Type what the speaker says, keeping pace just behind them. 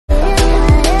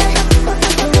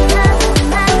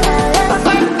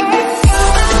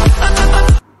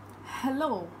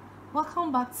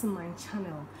welcome back to my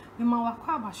channel.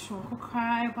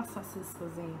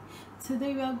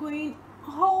 Today we are going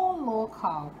all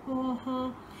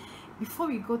local. Before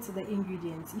we go to the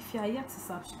ingredients, if you are yet to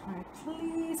subscribe,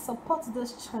 please support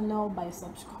this channel by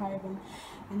subscribing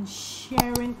and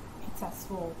sharing it as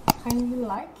well. Kindly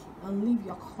like and leave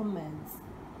your comments.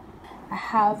 I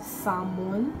have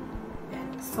salmon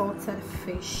and salted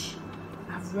fish.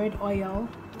 I have red oil.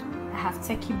 I have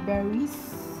turkey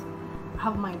berries. I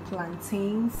have my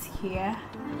plantains here.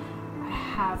 I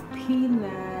have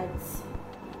peanuts,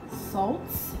 salt,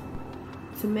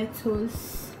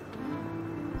 tomatoes,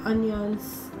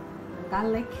 onions,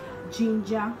 garlic,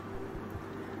 ginger,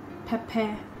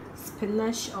 pepper,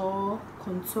 spinach or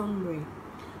kontomire.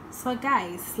 So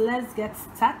guys, let's get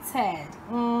started.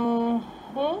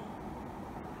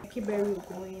 Turkey berry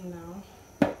going now,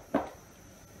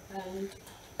 and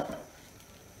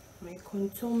my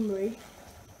kontomire.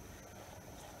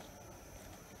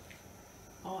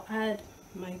 I'll add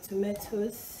my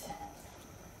tomatoes,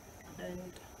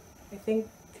 and I think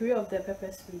 3 of the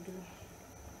peppers will do.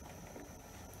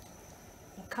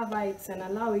 I'll cover it and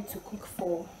allow it to cook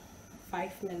for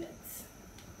 5 minutes.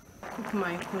 Cook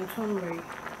my kontomire,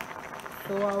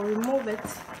 so I'll remove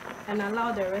it and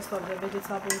allow the rest of the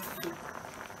vegetables to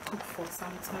cook for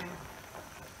some time.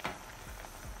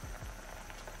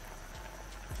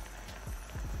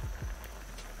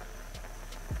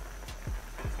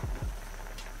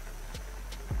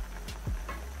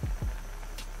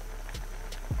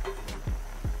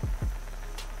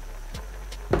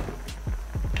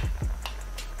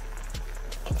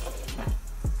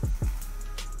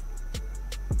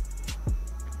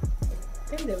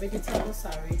 I think the vegetables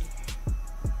are ready.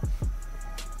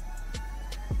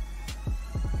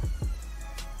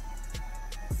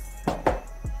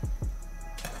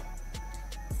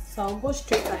 So I'll go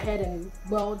straight ahead and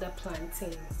boil the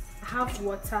plantain. I have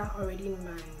water already in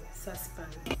my saucepan.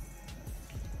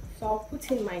 So I'll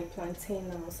put in my plantain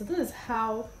now. So this is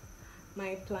how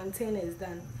my plantain is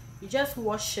done. You just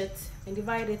wash it and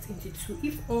divide it into 2.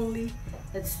 If only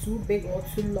it's too big or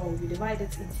too long, you divide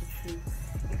it into 2.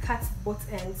 You cut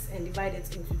both ends and divide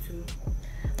it into 2.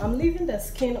 I'm leaving the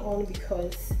skin on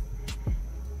because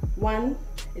 1,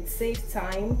 it saves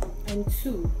time, and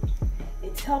 2,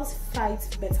 it helps fight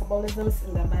metabolisms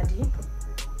in the body,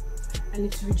 and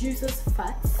it reduces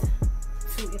fat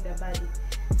too in the body.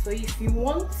 So if you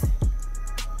want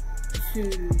to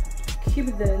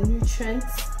keep the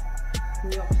nutrients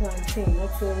in your plantain or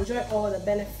to enjoy all the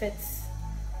benefits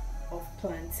of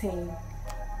plantain,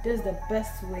 this is the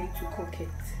best way to cook it.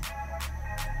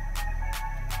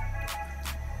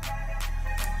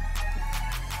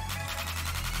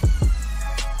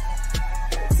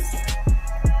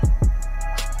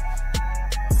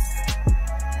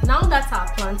 Now that our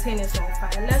plantain is on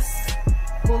fire, let's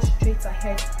go straight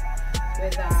ahead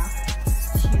with our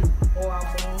stew or our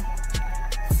bone.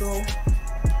 So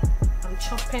I'm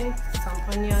chopping some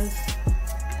onions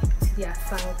to the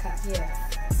asanka here.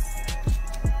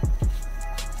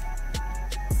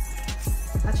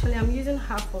 Actually, I'm using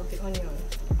half of the onion.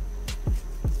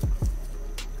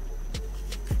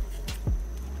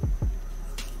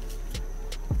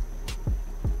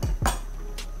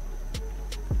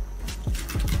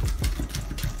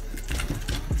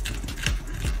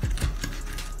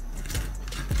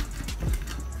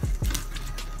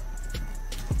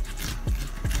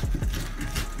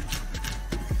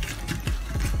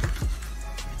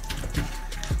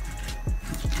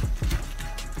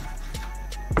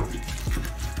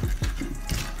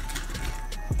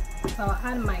 So I'll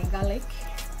add my garlic,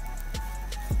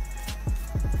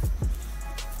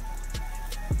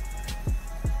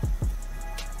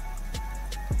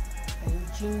 and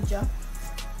ginger.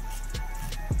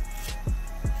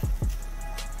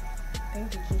 I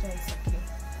think the ginger is okay.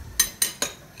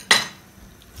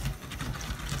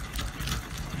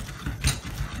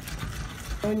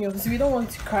 Onions, we don't want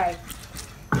to cry.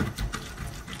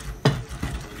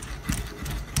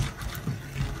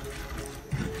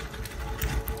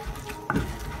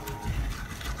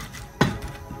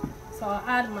 So I'll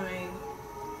add my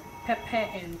pepper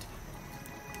and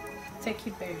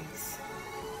turkey berries.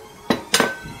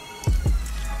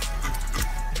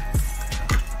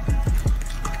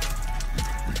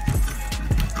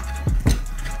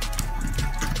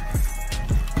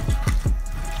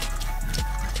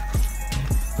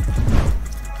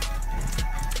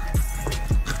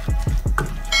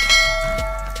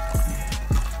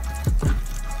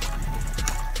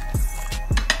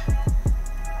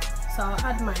 So I'll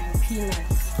add my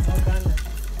peanuts or Ghana.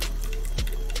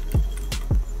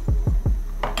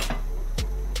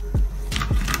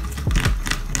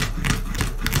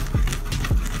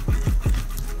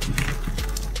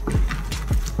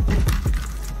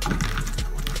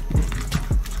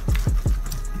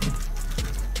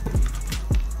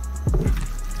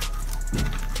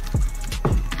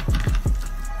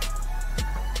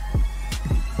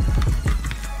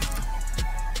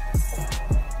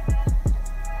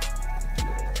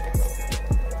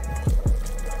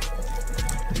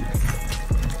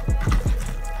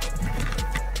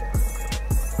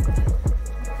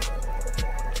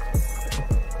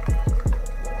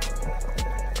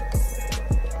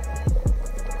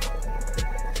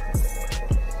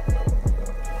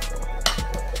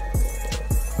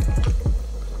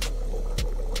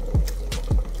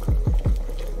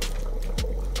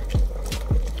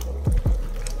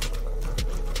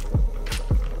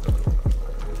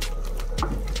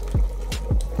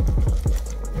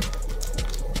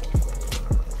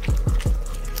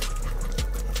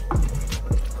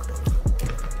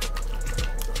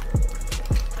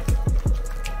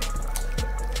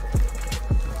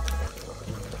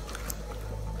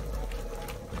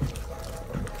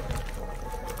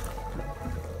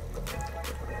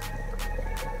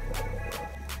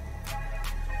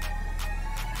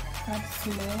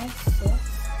 small sauce.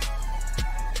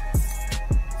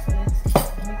 So let's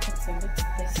make it a bit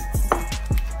tasty.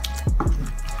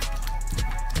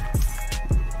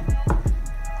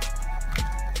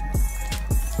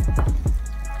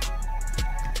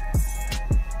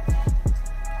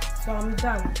 So I'm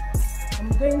done. I'm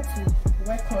going to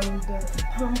work on the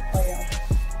palm oil.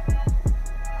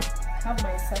 Have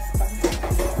my saucepan.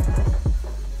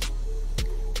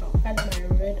 I'll add my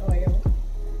red oil.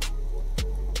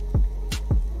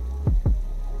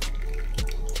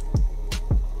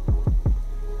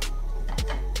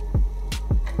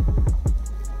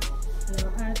 And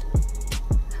I'll add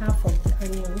half of the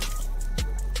onions.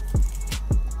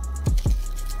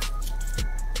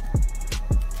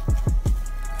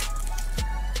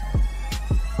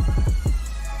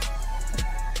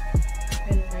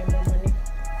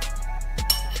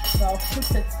 I'll put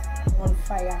it on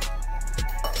fire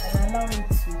and allow it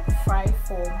to fry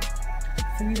for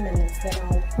 3 minutes. Then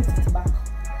I'll put it back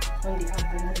on the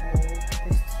abomu or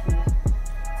the stew.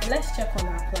 So let's check on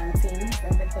our plantain if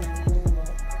everything is going well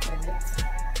with it.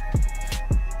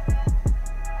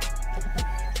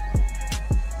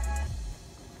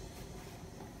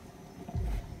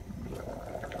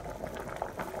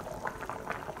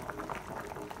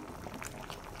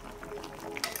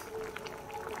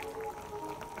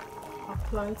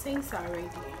 Plantains are ready.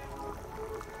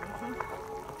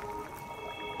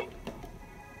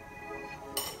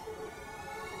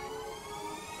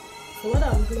 So what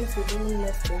I'm going to do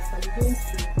next is I'm going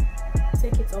to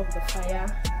take it off the fire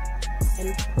and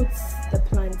put the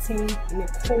plantain in a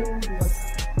cold water.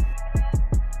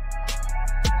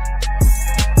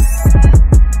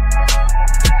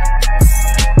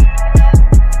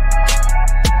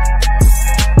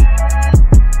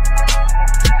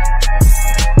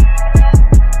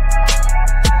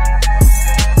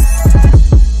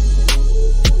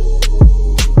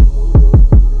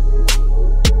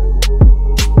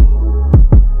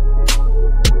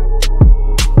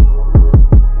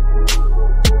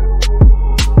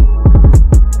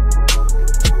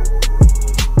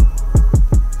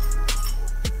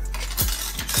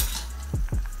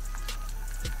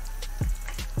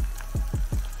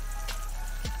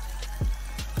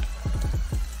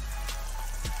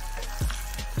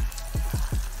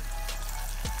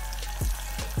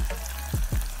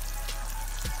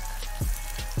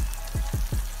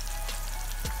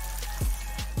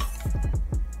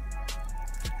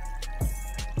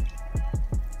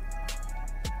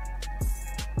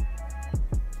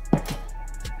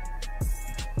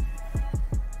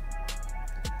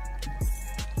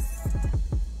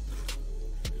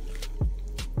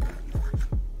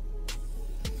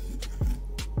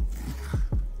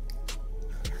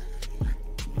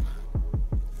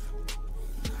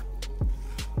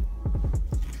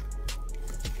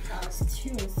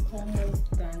 Stew is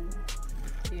almost done.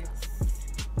 Yes,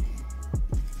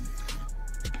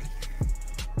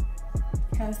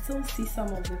 you can still see some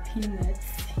of the peanuts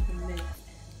in it.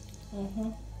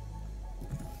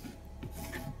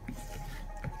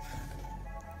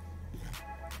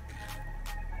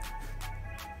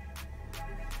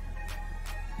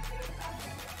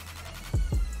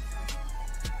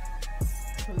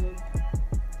 So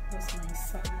that's my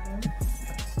salmon.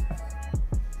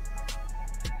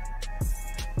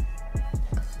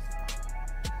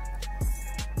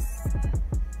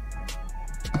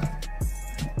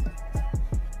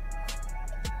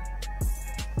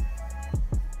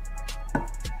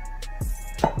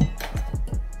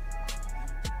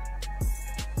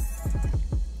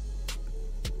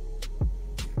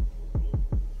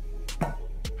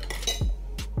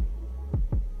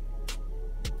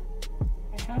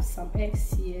 Have some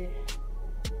eggs here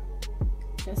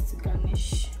just to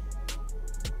garnish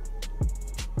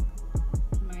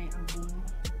my abomu.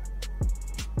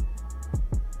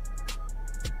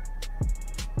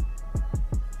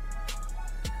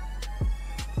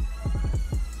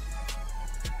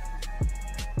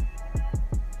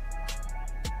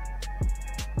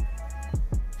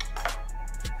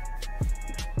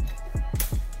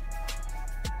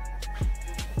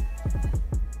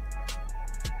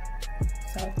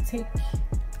 So I'll take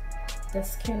the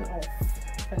skin off.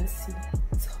 You can see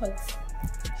it's hot.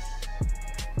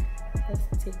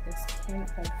 Let's take the skin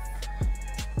off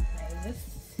like this.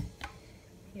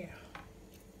 Here.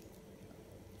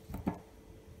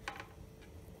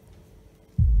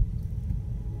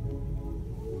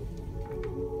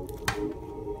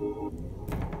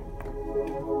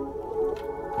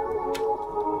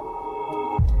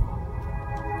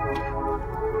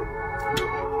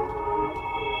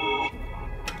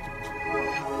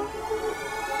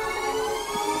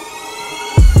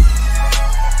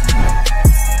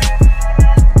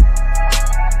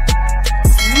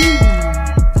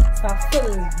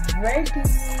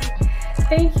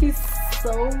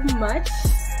 so much.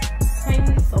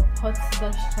 Kindly support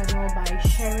this channel by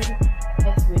sharing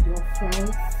it with your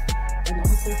friends and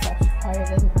also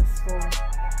subscribing as well.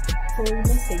 So we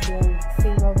meet again.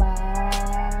 Say bye bye.